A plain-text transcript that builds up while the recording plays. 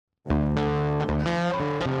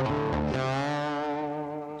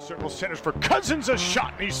circle, centers for Cousins, a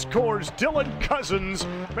shot, and he scores. Dylan Cousins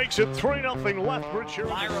makes it 3-0 Lethbridge.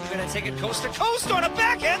 Byram gonna take it coast to coast on a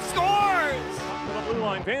backhand, scores! To the blue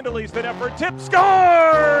line, Vandalese that effort, tip,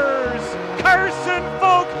 scores! Carson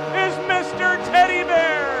Folk is Mr. Teddy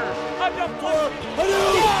Bear! A deflection.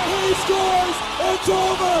 He scores! It's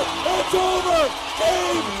over! It's over!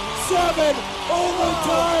 Game 7,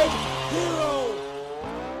 overtime, hero!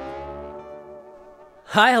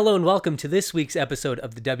 Hi, hello, and welcome to this week's episode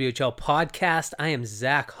of the WHL podcast. I am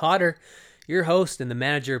Zach Hodder, your host and the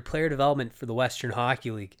manager of player development for the Western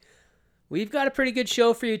Hockey League. We've got a pretty good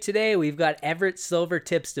show for you today. We've got Everett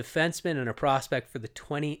Silvertips defenseman and a prospect for the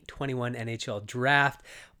 2021 NHL Draft,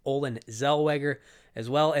 Olin Zellweger, as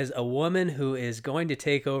well as a woman who is going to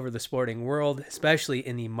take over the sporting world, especially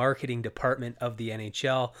in the marketing department of the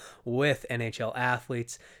NHL with NHL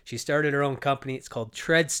athletes. She started her own company. It's called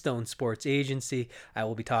Treadstone Sports Agency. I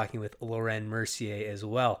will be talking with Lorraine Mercier as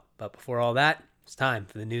well. But before all that, it's time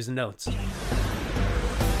for the news and notes.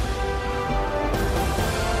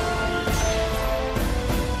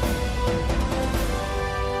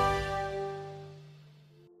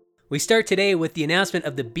 We start today with the announcement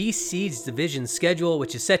of the BC's division schedule,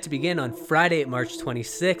 which is set to begin on Friday, March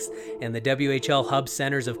 26th, in the WHL hub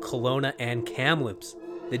centers of Kelowna and Kamloops.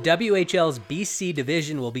 The WHL's BC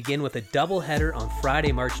division will begin with a doubleheader on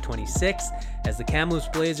Friday, March 26th, as the Kamloops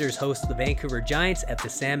Blazers host the Vancouver Giants at the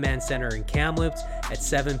Sandman Center in Kamloops at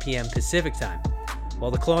 7 p.m. Pacific time,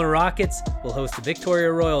 while the Kelowna Rockets will host the Victoria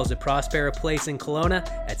Royals at Prospera Place in Kelowna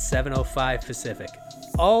at 7:05 Pacific.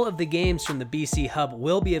 All of the games from the BC Hub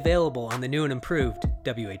will be available on the new and improved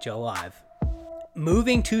WHL Live.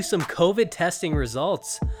 Moving to some COVID testing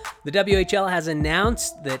results, the WHL has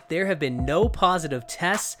announced that there have been no positive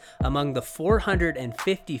tests among the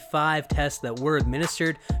 455 tests that were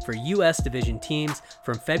administered for U.S. division teams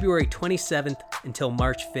from February 27th until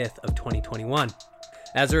March 5th of 2021.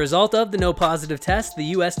 As a result of the no positive tests, the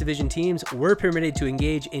U.S. division teams were permitted to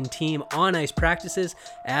engage in team on-ice practices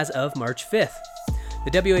as of March 5th. The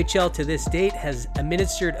WHL to this date has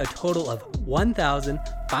administered a total of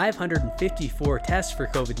 1,554 tests for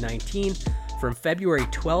COVID-19 from February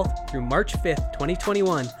 12th through March 5th,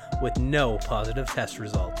 2021, with no positive test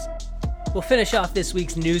results. We'll finish off this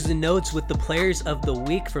week's news and notes with the players of the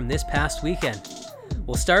week from this past weekend.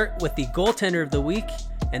 We'll start with the goaltender of the week,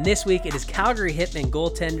 and this week it is Calgary Hitmen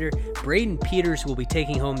goaltender Braden Peters who will be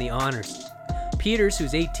taking home the honors. Peters,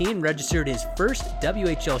 who's 18, registered his first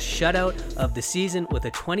WHL shutout of the season with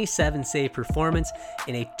a 27-save performance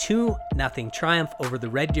in a 2-0 triumph over the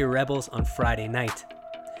Red Deer Rebels on Friday night.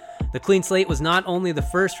 The clean slate was not only the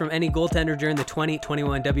first from any goaltender during the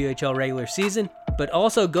 2021 WHL regular season, but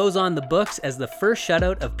also goes on the books as the first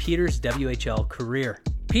shutout of Peters' WHL career.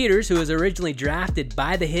 Peters, who was originally drafted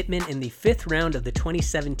by the Hitmen in the 5th round of the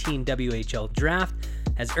 2017 WHL Draft,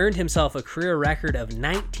 has earned himself a career record of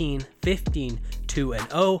 19, 15,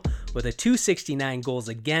 2-0 with a 269 goals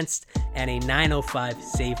against and a 905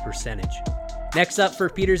 save percentage. Next up for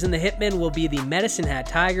Peters and the Hitmen will be the Medicine Hat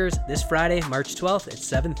Tigers this Friday, March 12th at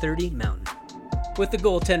 7:30 Mountain. With the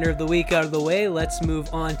goaltender of the week out of the way, let's move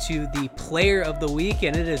on to the player of the week,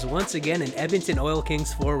 and it is once again an Edmonton Oil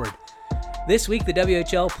Kings forward. This week, the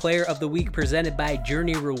WHL Player of the Week presented by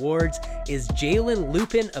Journey Rewards is Jalen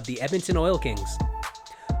Lupin of the Edmonton Oil Kings.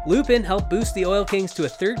 Lupin helped boost the Oil Kings to a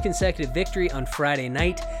third consecutive victory on Friday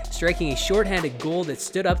night, striking a shorthanded goal that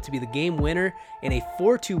stood up to be the game winner in a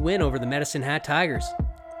 4-2 win over the Medicine Hat Tigers.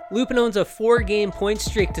 Lupin owns a 4-game point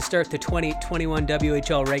streak to start the 2021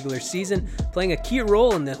 WHL regular season, playing a key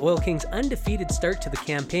role in the Oil Kings' undefeated start to the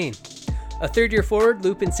campaign. A third-year forward,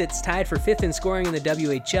 Lupin sits tied for 5th in scoring in the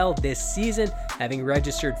WHL this season, having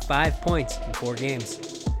registered 5 points in 4 games.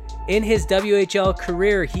 In his WHL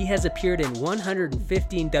career, he has appeared in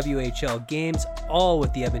 115 WHL games, all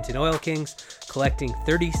with the Edmonton Oil Kings, collecting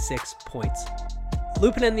 36 points.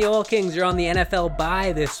 Lupin and the Oil Kings are on the NFL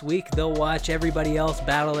bye this week. They'll watch everybody else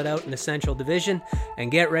battle it out in the Central Division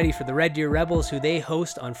and get ready for the Red Deer Rebels, who they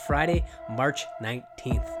host on Friday, March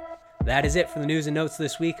 19th. That is it for the news and notes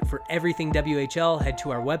this week. For everything WHL, head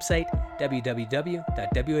to our website, www.whl.ca.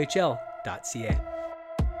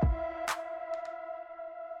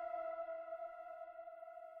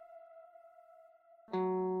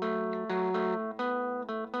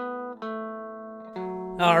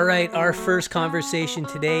 All right, our first conversation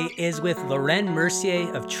today is with Lorraine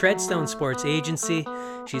Mercier of Treadstone Sports Agency.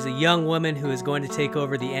 She's a young woman who is going to take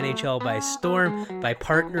over the NHL by storm by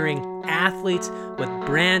partnering athletes with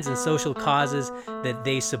brands and social causes that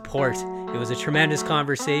they support. It was a tremendous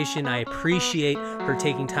conversation. I appreciate her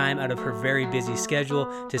taking time out of her very busy schedule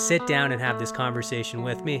to sit down and have this conversation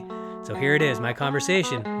with me. So here it is, my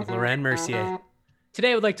conversation with Lauren Mercier.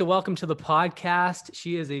 Today, I would like to welcome to the podcast.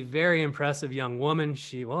 She is a very impressive young woman.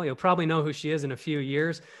 You'll probably know who she is in a few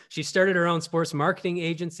years. She started her own sports marketing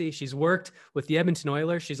agency. She's worked with the Edmonton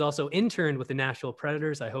Oilers. She's also interned with the Nashville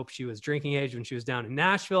Predators. I hope she was drinking age when she was down in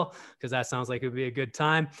Nashville, because that sounds like it would be a good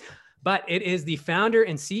time. But it is the founder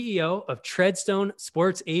and CEO of Treadstone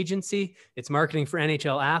Sports Agency. It's marketing for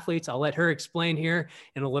NHL athletes. I'll let her explain here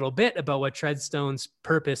in a little bit about what Treadstone's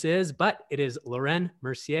purpose is, but it is Lauren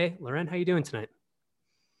Mercier. Lauren, how are you doing tonight?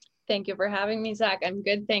 Thank you for having me, Zach. I'm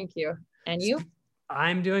good, thank you. And you?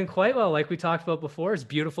 I'm doing quite well. Like we talked about before, it's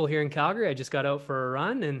beautiful here in Calgary. I just got out for a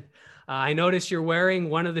run, and I noticed you're wearing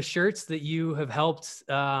one of the shirts that you have helped,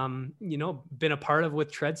 been a part of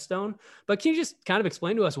with Treadstone. But can you just kind of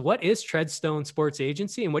explain to us, what is Treadstone Sports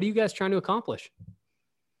Agency and what are you guys trying to accomplish?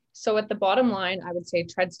 So at the bottom line, I would say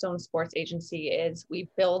Treadstone Sports Agency is we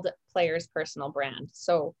build players' personal brand.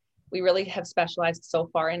 So we really have specialized so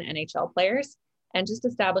far in NHL players and just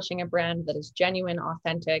establishing a brand that is genuine,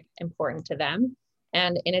 authentic, important to them.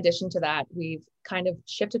 And in addition to that, we've kind of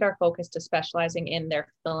shifted our focus to specializing in their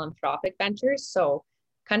philanthropic ventures. So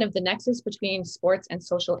kind of the nexus between sports and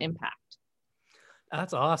social impact.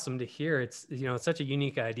 That's awesome to hear. It's such a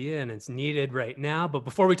unique idea and it's needed right now. But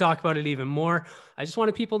before we talk about it even more, I just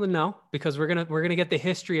wanted people to know, because we're gonna get the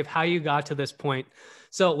history of how you got to this point.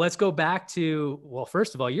 So let's go back to, well,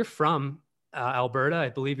 first of all, you're from Alberta. I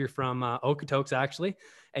believe you're from Okotoks, actually.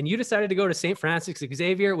 And you decided to go to St. Francis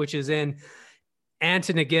Xavier, which is in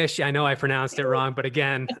Antigonish. I know I pronounced it wrong, but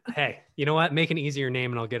again, hey, you know what? Make an easier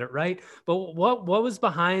name and I'll get it right. But what was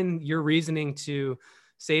behind your reasoning to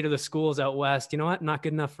say to the schools out west, you know what? Not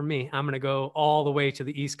good enough for me. I'm going to go all the way to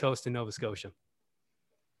the East Coast in Nova Scotia.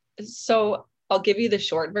 So I'll give you the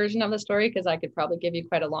short version of the story, because I could probably give you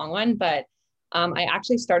quite a long one, but I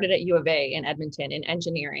actually started at U of A in Edmonton in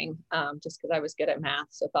engineering, just because I was good at math.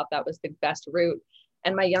 So I thought that was the best route.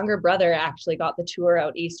 And my younger brother actually got the tour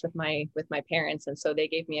out east with my parents. And so they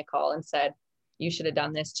gave me a call and said, you should have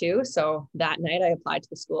done this too. So that night I applied to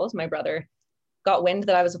the schools. My brother got wind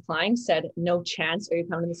that I was applying, said, no chance are you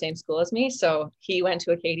coming to the same school as me. So he went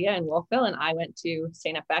to Acadia in Wolfville and I went to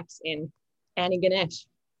St. FX in Antigonish.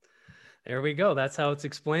 There we go. That's how it's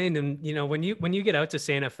explained. And, when you get out to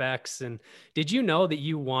St. FX, and did you know that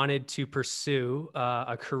you wanted to pursue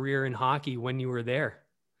a career in hockey when you were there?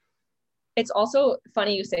 It's also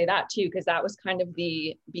funny you say that too, because that was kind of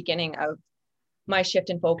the beginning of my shift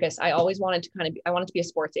in focus. I always wanted to be a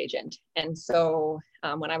sports agent. And so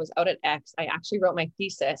when I was out at X, I actually wrote my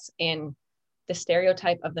thesis in the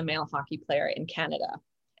stereotype of the male hockey player in Canada.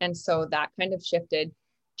 And so that kind of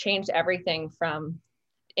changed everything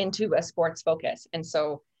into a sports focus. And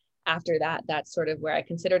so after that, that's sort of where I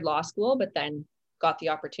considered law school, but then got the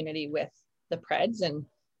opportunity with the Preds. And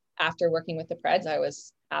after working with the Preds, I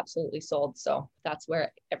was absolutely sold. So that's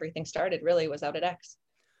where everything started, really, was out at X.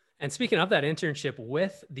 And speaking of that internship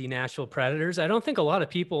with the Nashville Predators, I don't think a lot of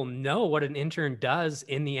people know what an intern does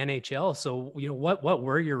in the NHL. So, what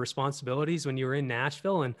were your responsibilities when you were in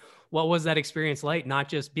Nashville, and what was that experience like, not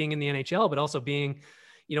just being in the NHL, but also being,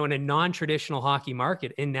 in a non-traditional hockey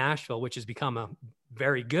market in Nashville, which has become a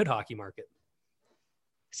very good hockey market?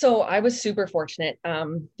 So I was super fortunate.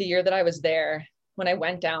 The year that I was there, when I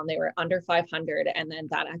went down, they were under 500. And then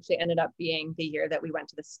that actually ended up being the year that we went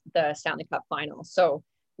to the Stanley Cup final. So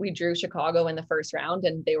we drew Chicago in the first round,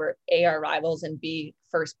 and they were A, our rivals, and B,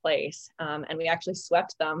 first place. And we actually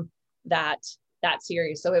swept them that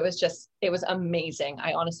series. So it was amazing.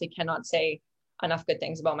 I honestly cannot say enough good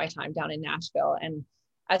things about my time down in Nashville. And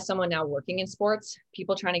as someone now working in sports,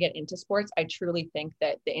 people trying to get into sports, I truly think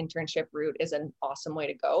that the internship route is an awesome way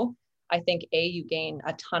to go. I think you gain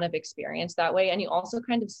a ton of experience that way. And you also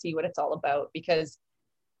kind of see what it's all about, because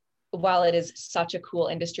while it is such a cool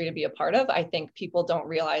industry to be a part of, I think people don't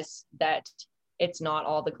realize that it's not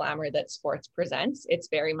all the glamour that sports presents. It's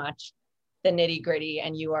very much the nitty gritty,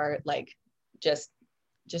 and you are like just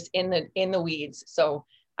in the weeds. So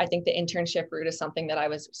I think the internship route is something that I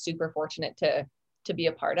was super fortunate to be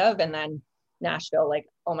a part of. And then Nashville, like,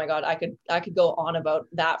 oh my God, I could go on about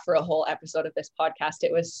that for a whole episode of this podcast.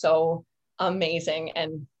 It was so amazing.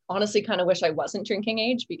 And honestly, kind of wish I wasn't drinking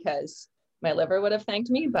age, because my liver would have thanked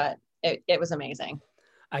me, but it was amazing.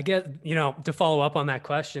 I guess, to follow up on that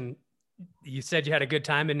question, you said you had a good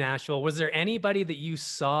time in Nashville. Was there anybody that you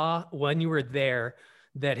saw when you were there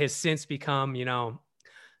that has since become,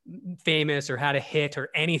 famous or had a hit or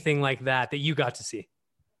anything like that you got to see?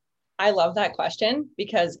 I love that question,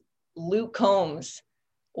 because Luke Combs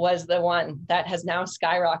was the one that has now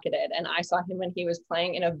skyrocketed. And I saw him when he was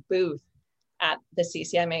playing in a booth at the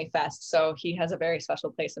CCMA Fest. So he has a very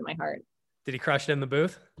special place in my heart. Did he crush it in the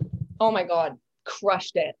booth? Oh my God,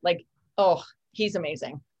 crushed it. Like, oh, he's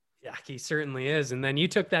amazing. Yeah, he certainly is. And then you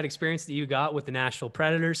took that experience that you got with the Nashville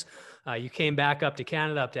Predators. You came back up to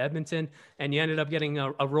Canada, up to Edmonton, and you ended up getting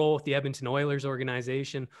a role with the Edmonton Oilers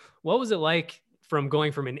organization. What was it like from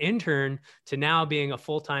going from an intern to now being a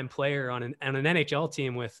full-time player on an NHL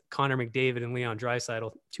team with Connor McDavid and Leon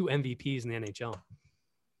Draisaitl, 2 MVPs in the NHL?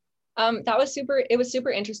 It was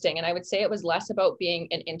super interesting. And I would say it was less about being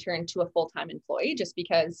an intern to a full-time employee, just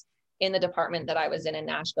because in the department that I was in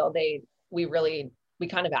Nashville, we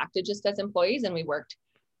kind of acted just as employees and we worked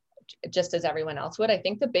just as everyone else would. I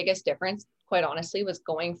think the biggest difference, quite honestly, was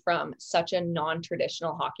going from such a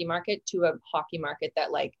non-traditional hockey market to a hockey market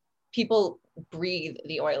that like people breathe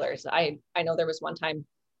the Oilers. I know there was one time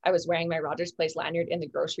I was wearing my Rogers Place lanyard in the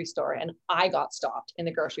grocery store and I got stopped in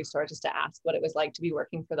the grocery store just to ask what it was like to be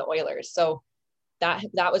working for the Oilers. So that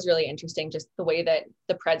was really interesting, just the way that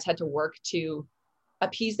the Preds had to work to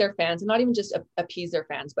appease their fans, and not even just appease their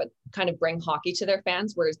fans, but kind of bring hockey to their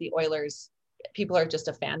fans. Whereas the Oilers, people are just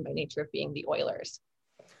a fan by nature of being the Oilers.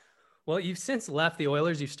 Well, you've since left the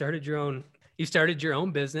Oilers. You started your own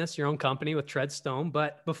business, your own company with Treadstone.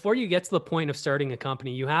 But before you get to the point of starting a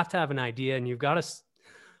company, you have to have an idea, and you've got to,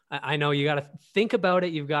 I know you got to think about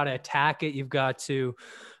it. You've got to attack it. You've got to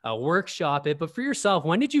workshop it. But for yourself,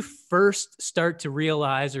 when did you first start to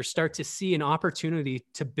realize or start to see an opportunity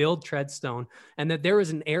to build Treadstone and that there was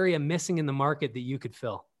an area missing in the market that you could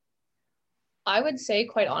fill? I would say,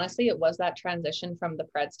 quite honestly, it was that transition from the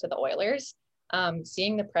Preds to the Oilers.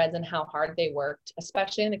 Seeing the Preds and how hard they worked,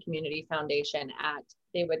 especially in the community foundation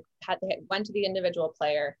they went to the individual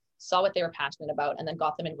player, saw what they were passionate about, and then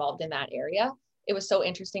got them involved in that area. It was so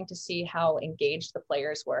interesting to see how engaged the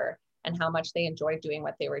players were and how much they enjoyed doing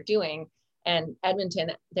what they were doing. And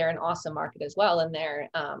Edmonton, they're an awesome market as well. And they're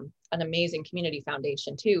an amazing community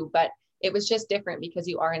foundation too, but it was just different because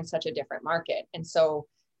you are in such a different market. And so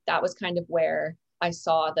that was kind of where I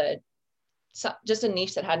saw just a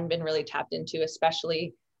niche that hadn't been really tapped into,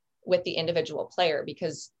 especially with the individual player,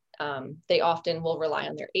 because they often will rely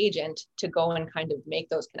on their agent to go and kind of make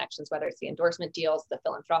those connections, whether it's the endorsement deals, the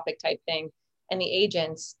philanthropic type thing. And the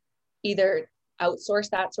agents either outsource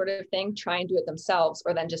that sort of thing, try and do it themselves,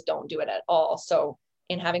 or then just don't do it at all. So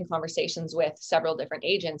in having conversations with several different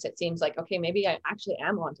agents, it seems like, okay, maybe I actually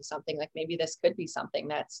am onto something. Like maybe this could be something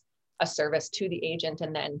that's a service to the agent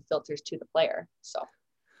and then filters to the player. So.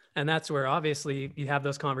 And that's where obviously you have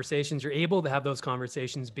those conversations. You're able to have those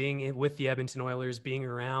conversations being with the Edmonton Oilers, being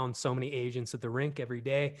around so many agents at the rink every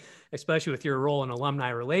day, especially with your role in alumni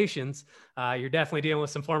relations. You're definitely dealing with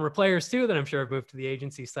some former players too that I'm sure have moved to the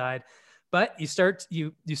agency side. But you start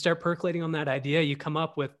percolating on that idea. You come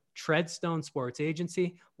up with Treadstone Sports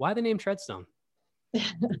Agency. Why the name Treadstone?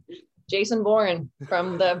 Jason Bourne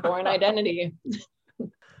from the Bourne Identity.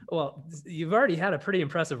 Well, you've already had a pretty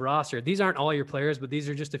impressive roster. These aren't all your players, but these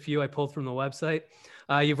are just a few I pulled from the website.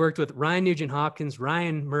 You've worked with Ryan Nugent-Hopkins,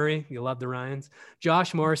 Ryan Murray, you love the Ryans,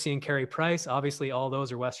 Josh Morrissey and Carey Price. Obviously, all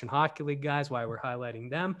those are Western Hockey League guys, why we're highlighting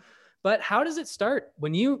them. But how does it start?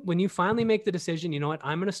 When you finally make the decision, you know what,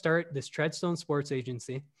 I'm going to start this Treadstone Sports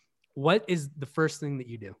Agency, what is the first thing that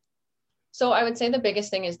you do? So I would say the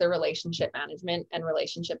biggest thing is the relationship management and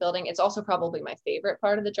relationship building. It's also probably my favorite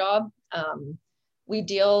part of the job. We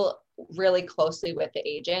deal really closely with the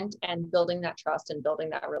agent, and building that trust and building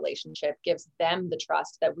that relationship gives them the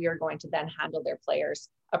trust that we are going to then handle their players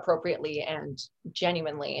appropriately and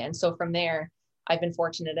genuinely. And so from there, I've been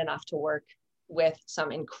fortunate enough to work with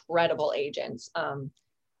some incredible agents.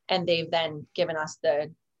 And they've then given us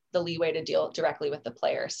the leeway to deal directly with the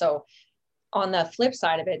player. So on the flip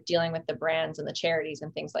side of it, dealing with the brands and the charities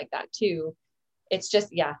and things like that too, it's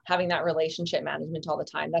just, having that relationship management all the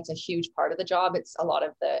time. That's a huge part of the job. It's a lot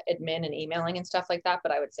of the admin and emailing and stuff like that,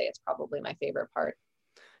 but I would say it's probably my favorite part.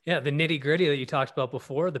 Yeah, the nitty gritty that you talked about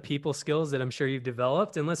before, the people skills that I'm sure you've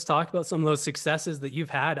developed. And let's talk about some of those successes that you've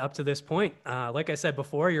had up to this point. Like I said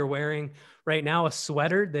before, you're wearing right now a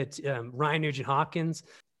sweater that Ryan Nugent-Hopkins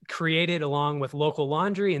created along with local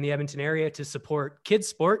laundry in the Edmonton area to support kids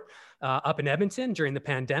sport up in Edmonton during the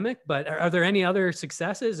pandemic. But are there any other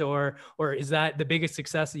successes, or is that the biggest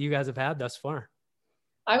success that you guys have had thus far?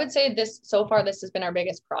 I would say this has been our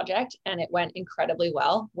biggest project, and it went incredibly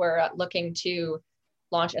well. We're looking to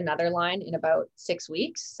launch another line in about 6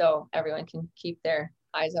 weeks, so everyone can keep their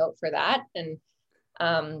eyes out for that. And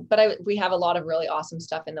we have a lot of really awesome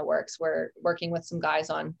stuff in the works. We're working with some guys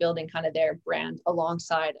on building kind of their brand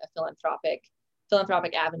alongside a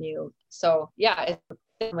philanthropic avenue. So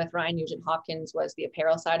with Ryan Nugent-Hopkins was the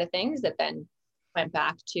apparel side of things that then went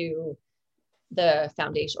back to the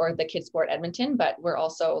foundation or the Kids Sport Edmonton, but we're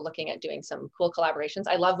also looking at doing some cool collaborations.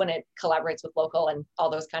 I love when it collaborates with local and all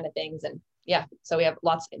those kind of things. And yeah, so we have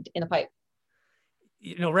lots in the pipe.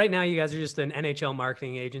 You know, right now you guys are just an NHL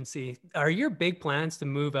marketing agency. Are your big plans to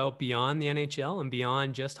move out beyond the NHL and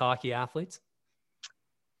beyond just hockey athletes?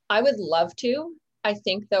 I would love to. I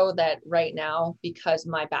think though that right now, because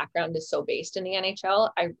my background is so based in the NHL,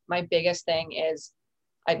 my biggest thing is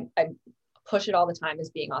I push it all the time, is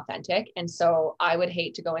being authentic. And so I would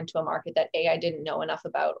hate to go into a market that A, I didn't know enough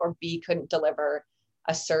about, or B, couldn't deliver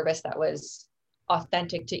a service that was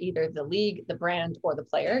authentic to either the league, the brand, or the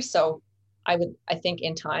player. So I think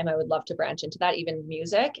in time, I would love to branch into that, even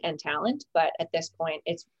music and talent. But at this point,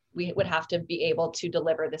 we would have to be able to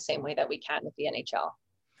deliver the same way that we can with the NHL.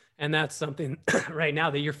 And that's something right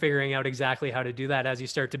now that you're figuring out exactly how to do that as you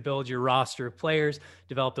start to build your roster of players,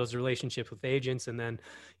 develop those relationships with agents. And then,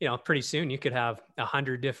 you know, pretty soon you could have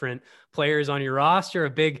 100 different players on your roster, a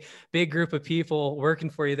big group of people working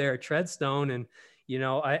for you there at Treadstone. And, you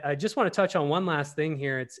know, I just want to touch on one last thing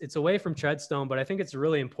here. It's away from Treadstone, but I think it's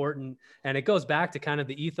really important. And it goes back to kind of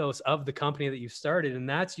the ethos of the company that you've started. And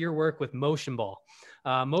that's your work with Motion Ball.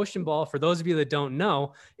 Motion Ball, for those of you that don't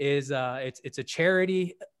know, is it's a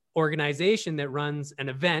charity organization that runs an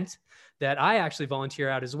event that I actually volunteer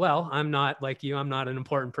at as well. I'm not like you. I'm not an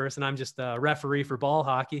important person. I'm just a referee for ball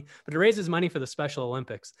hockey, but it raises money for the Special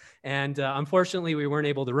Olympics. And unfortunately, we weren't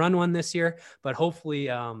able to run one this year, but hopefully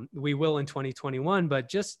we will in 2021. But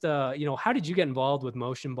just, you know, how did you get involved with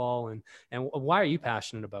Motion Ball, and why are you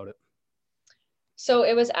passionate about it? So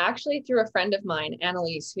it was actually through a friend of mine,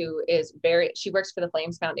 Annalise, she works for the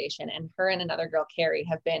Flames Foundation, and her and another girl, Carrie,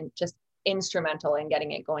 have been just instrumental in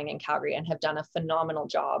getting it going in Calgary and have done a phenomenal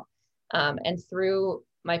job. And through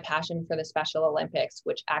my passion for the Special Olympics,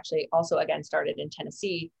 which actually also again started in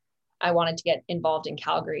Tennessee, I wanted to get involved in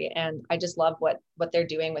Calgary. And I just love what they're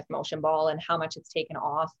doing with Motion Ball and how much it's taken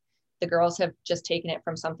off. The girls have just taken it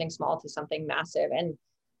from something small to something massive. And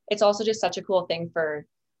it's also just such a cool thing for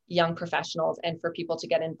young professionals and for people to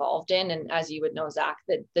get involved in. And as you would know, Zach,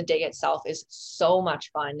 the day itself is so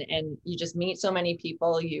much fun, and you just meet so many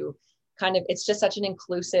people. It's just such an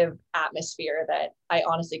inclusive atmosphere that I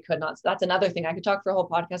honestly could not. So that's another thing. I could talk for a whole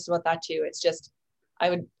podcast about that too. It's just,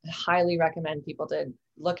 I would highly recommend people to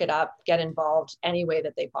look it up, get involved any way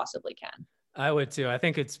that they possibly can. I would too. I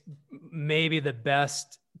think it's maybe the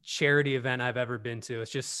best charity event I've ever been to.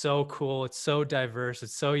 It's just so cool. It's so diverse.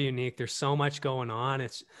 It's so unique. There's so much going on.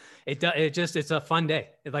 It's a fun day.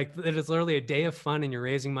 It is literally a day of fun, and you're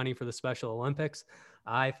raising money for the Special Olympics.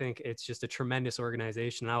 I think it's just a tremendous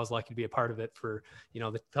organization. I was lucky to be a part of it for, you know,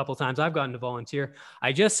 the couple of times I've gotten to volunteer.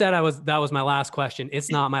 I just said that was my last question. It's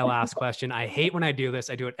not my last question. I hate when I do this.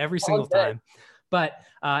 I do it every single time. But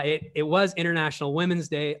it was International Women's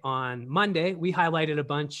Day on Monday. We highlighted a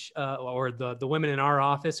bunch, or the women in our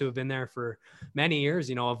office who have been there for many years.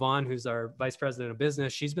 You know, Yvonne, who's our vice president of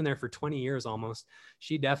business, she's been there for 20 years almost.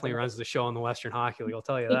 She definitely runs the show in the Western Hockey League, I'll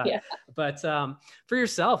tell you that. Yeah. But for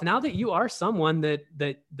yourself, now that you are someone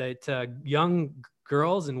that young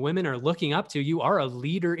girls and women are looking up to, you are a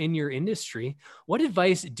leader in your industry. What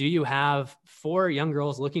advice do you have for young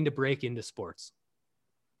girls looking to break into sports?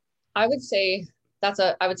 I would say that's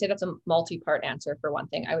a multi-part answer. For one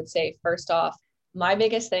thing, I would say, first off, my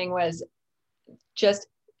biggest thing was just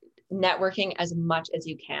networking as much as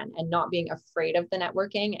you can and not being afraid of the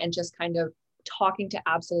networking, and just kind of talking to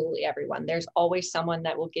absolutely everyone. There's always someone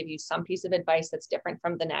that will give you some piece of advice that's different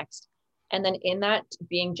from the next. And then in that,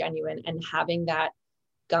 being genuine and having that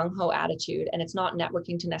gung-ho attitude. And it's not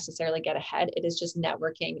networking to necessarily get ahead. It is just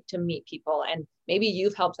networking to meet people. And maybe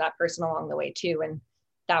you've helped that person along the way too. And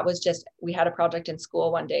that was just, we had a project in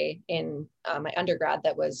school one day in my undergrad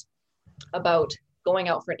that was about going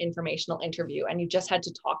out for an informational interview, and you just had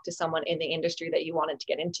to talk to someone in the industry that you wanted to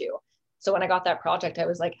get into. So when I got that project, I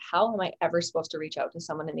was like, how am I ever supposed to reach out to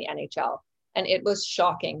someone in the NHL? And it was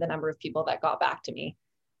shocking, the number of people that got back to me.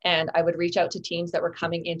 And I would reach out to teams that were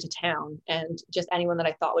coming into town, and just anyone that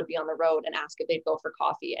I thought would be on the road, and ask if they'd go for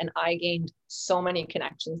coffee. And I gained so many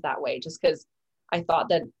connections that way, just because I thought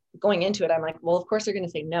that going into it, I'm like, well, of course they're going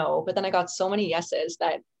to say no. But then I got so many yeses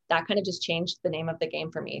that kind of just changed the name of the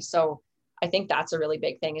game for me. So I think that's a really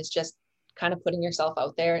big thing, is just kind of putting yourself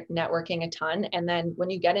out there, networking a ton. And then when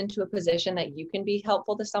you get into a position that you can be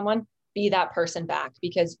helpful to someone, be that person back,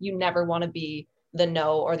 because you never want to be the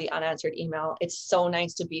no or the unanswered email. It's so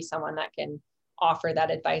nice to be someone that can offer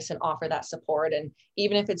that advice and offer that support. And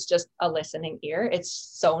even if it's just a listening ear, it's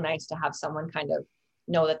so nice to have someone kind of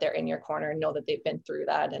know that they're in your corner and know that they've been through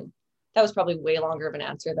that. And that was probably way longer of an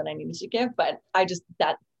answer than I needed to give, but I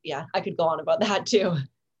could go on about that too.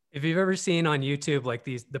 If you've ever seen on YouTube, like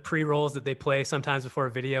the pre-rolls that they play sometimes before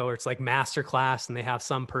a video, where it's like master class and they have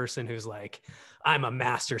some person who's like, I'm a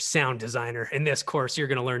master sound designer. In this course, you're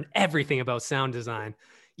going to learn everything about sound design.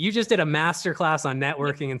 You just did a master class on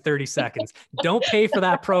networking in 30 seconds. Don't pay for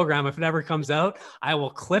that program if it ever comes out. I will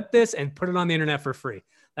clip this and put it on the internet for free.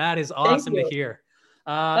 That is awesome to hear.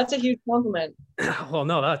 That's a huge compliment. Well,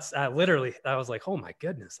 no, that's literally, I was like, oh my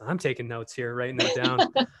goodness, I'm taking notes here, writing that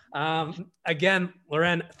down. Again,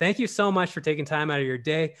 Loren, thank you so much for taking time out of your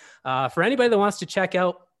day. For anybody that wants to check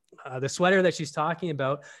out the sweater that she's talking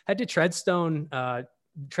about, head to Treadstone's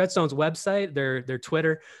website, their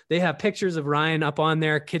Twitter. They have pictures of Ryan up on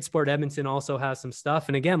there. Kid Sport Edmonton also has some stuff.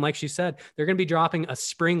 And again, like she said, they're going to be dropping a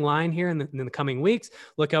spring line here in the coming weeks.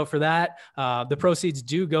 Look out for that. The proceeds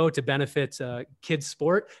do go to benefit kids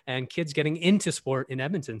sport and kids getting into sport in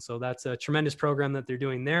Edmonton. So that's a tremendous program that they're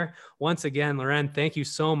doing there. Once again, Loren, thank you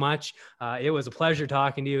so much. It was a pleasure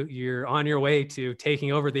talking to you. You're on your way to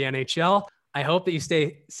taking over the NHL. I hope that you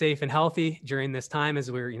stay safe and healthy during this time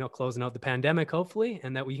as we're, closing out the pandemic, hopefully,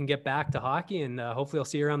 and that we can get back to hockey, and hopefully I'll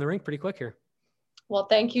see you around the rink pretty quick here. Well,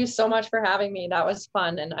 thank you so much for having me. That was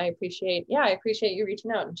fun. And I appreciate you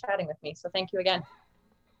reaching out and chatting with me. So thank you again.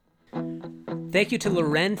 Thank you to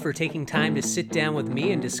Loren for taking time to sit down with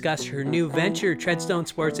me and discuss her new venture, Treadstone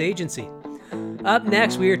Sports Agency. Up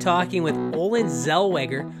next, we are talking with Olin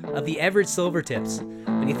Zellweger of the Everett Silvertips.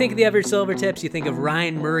 When you think of the Everett Silvertips, you think of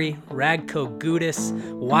Ryan Murray, Radko Gudas,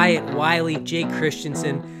 Wyatt Wiley, Jake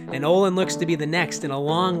Christensen, and Olin looks to be the next in a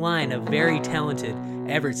long line of very talented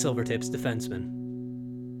Everett Silvertips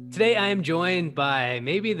defensemen. Today, I am joined by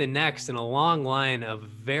maybe the next in a long line of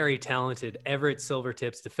very talented Everett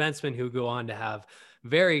Silvertips defensemen who go on to have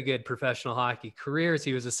very good professional hockey careers.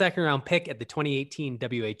 He was a second-round pick at the 2018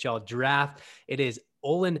 WHL draft. It is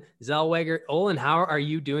Olin Zellweger. Olin, how are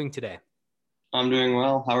you doing today? I'm doing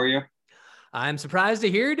well. How are you? I'm surprised to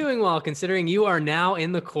hear you're doing well, considering you are now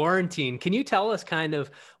in the quarantine. Can you tell us kind of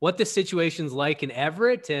what the situation's like in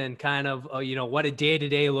Everett and kind of, what a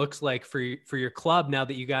day-to-day looks like for your club now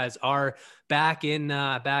that you guys are back in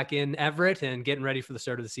Everett and getting ready for the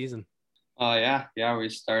start of the season? Yeah. We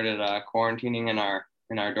started quarantining in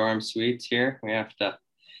our dorm suites here. We have to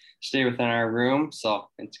stay within our room, so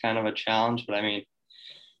it's kind of a challenge, but I mean,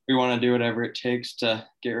 we want to do whatever it takes to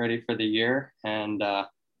get ready for the year. And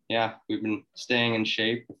we've been staying in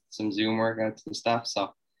shape with some Zoom workouts and stuff.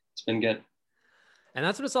 So it's been good. And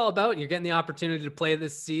that's what it's all about. You're getting the opportunity to play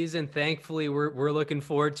this season. Thankfully, we're looking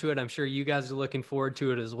forward to it. I'm sure you guys are looking forward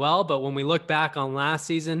to it as well. But when we look back on last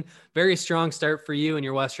season, very strong start for you in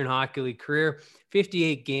your Western Hockey League career.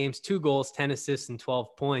 58 games, 2 goals, 10 assists, and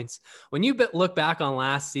 12 points. When you look back on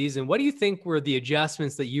last season, what do you think were the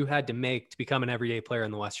adjustments that you had to make to become an everyday player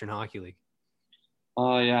in the Western Hockey League?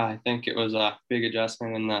 I think it was a big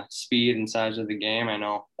adjustment in the speed and size of the game. I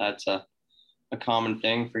know that's a common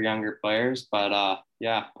thing for younger players, but I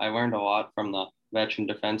learned a lot from the veteran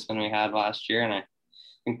defensemen we had last year, and I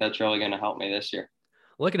think that's really going to help me this year.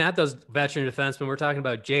 Looking at those veteran defensemen, we're talking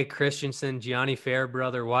about Jake Christensen, Gianni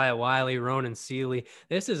Fairbrother, Wyatt Wiley, Ronan Seeley.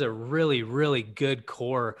 This is a really, really good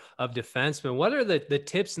core of defensemen. What are the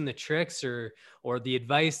tips and the tricks or the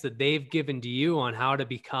advice that they've given to you on how to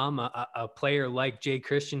become a player like Jake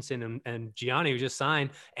Christensen and Gianni, who just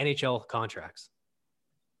signed NHL contracts?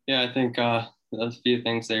 Yeah, I think a few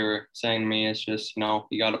things they were saying to me is just,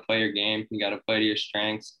 you got to play your game. You got to play to your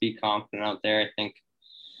strengths, be confident out there. I think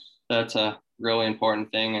that's a really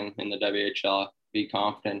important thing in the WHL. Be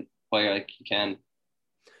confident, play like you can.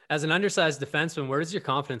 As an undersized defenseman, where does your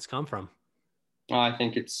confidence come from? I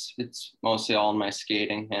think it's mostly all in my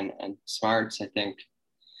skating and smarts. I think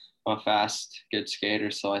I'm a fast, good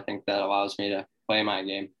skater, so I think that allows me to play my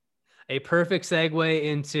game. A perfect segue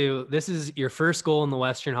into, this is your first goal in the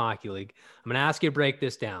Western Hockey League. I'm going to ask you to break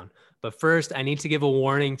this down. But first, I need to give a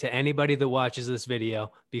warning to anybody that watches this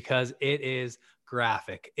video because it is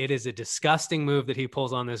graphic. It is a disgusting move that he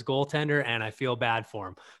pulls on this goaltender, and I feel bad for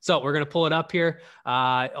him. So we're going to pull it up here.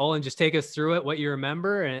 Olin, just take us through it, what you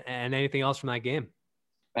remember, and anything else from that game.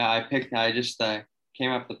 I just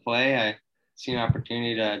came up to play. I seen an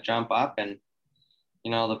opportunity to jump up, and,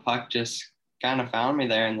 the puck just kind of found me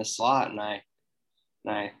there in the slot, and I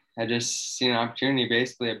just seen an opportunity,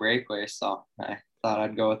 basically a breakaway. So I thought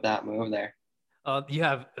I'd go with that move there.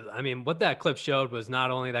 What that clip showed was not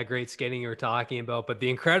only that great skating you were talking about, but the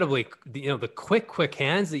incredibly, the quick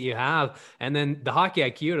hands that you have, and then the hockey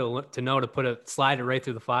IQ to know to slide it right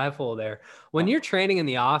through the 5-hole there. When you're training in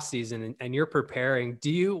the off season and you're preparing,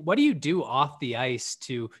 what do you do off the ice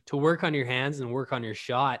to work on your hands and work on your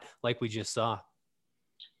shot like we just saw?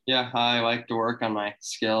 Yeah, I like to work on my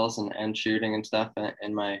skills and shooting and stuff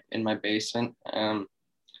in my basement. I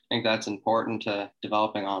think that's important to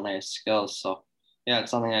developing all my skills. So yeah,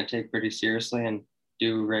 it's something I take pretty seriously and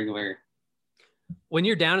do regular. When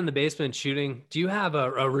you're down in the basement shooting, do you have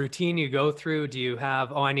a routine you go through? Do you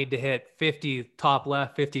have, I need to hit 50 top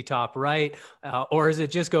left, 50 top right? Or is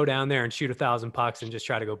it just go down there and shoot 1,000 pucks and just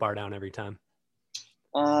try to go bar down every time?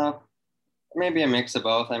 Maybe a mix of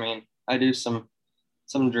both. I mean, I do some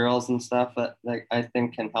drills and stuff that I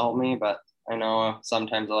think can help me, but I know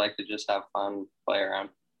sometimes I like to just have fun, play around.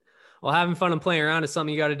 Well, having fun and playing around is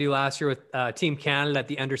something you got to do last year with Team Canada at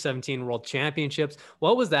the Under-17 World Championships.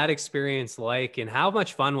 What was that experience like, and how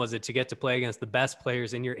much fun was it to get to play against the best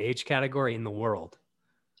players in your age category in the world?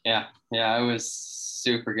 Yeah, it was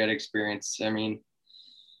super good experience. I mean,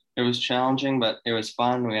 it was challenging, but it was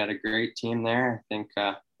fun. We had a great team there. I think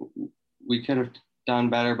we could have done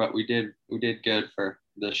better, but we did good for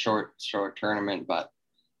the short tournament. But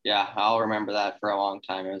yeah, I'll remember that for a long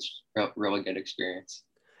time. It was really good experience.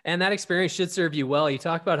 And that experience should serve you well. You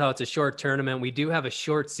talk about how it's a short tournament. We do have a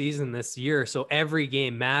short season this year, so every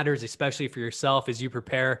game matters, especially for yourself as you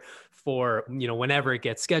prepare for, whenever it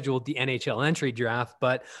gets scheduled, the NHL entry draft.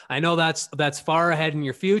 But I know that's far ahead in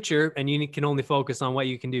your future, and you can only focus on what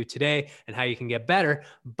you can do today and how you can get better.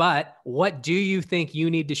 But what do you think you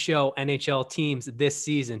need to show NHL teams this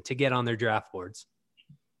season to get on their draft boards?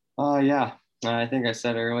 Yeah, I think I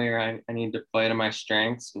said earlier, I need to play to my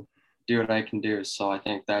strengths and do what I can do. So I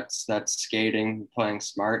think that's skating, playing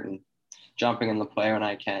smart, and jumping in the play when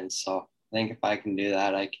I can. So I think if I can do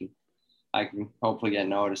that, I can hopefully get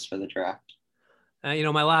noticed for the draft.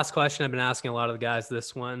 My last question, I've been asking a lot of the guys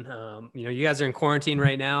this one. You guys are in quarantine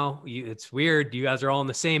right now. It's weird. You guys are all in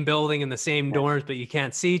the same building in the same dorms, but you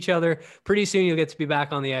can't see each other. Pretty soon you'll get to be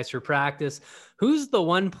back on the ice for practice. Who's the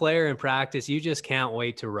one player in practice you just can't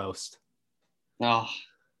wait to roast?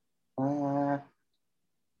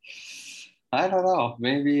 I don't know.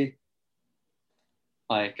 Maybe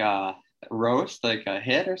like roast, like a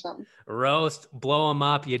hit or something. Roast, blow them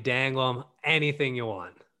up, you dangle them, anything you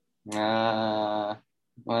want. Well,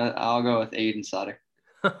 I'll go with Aiden Sutter.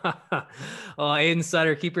 Well, Aiden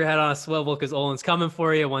Sutter, keep your head on a swivel because Olin's coming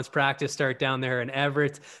for you once practice start down there in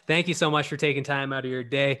Everett. Thank you so much for taking time out of your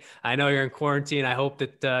day. I know you're in quarantine. I hope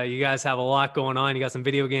that you guys have a lot going on. You got some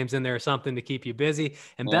video games in there or something to keep you busy.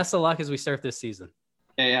 And best of luck as we start this season.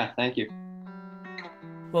 Yeah, thank you.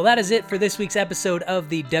 Well, that is it for this week's episode of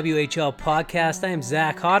the WHL podcast. I am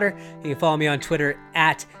Zach Hodder. You can follow me on Twitter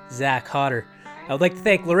at Zach Hodder. I would like to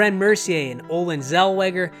thank Loren Mercier and Olin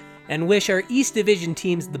Zellweger and wish our East Division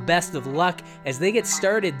teams the best of luck as they get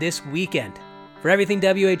started this weekend. For everything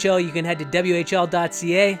WHL, you can head to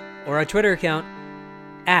WHL.ca or our Twitter account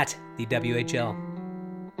at the WHL.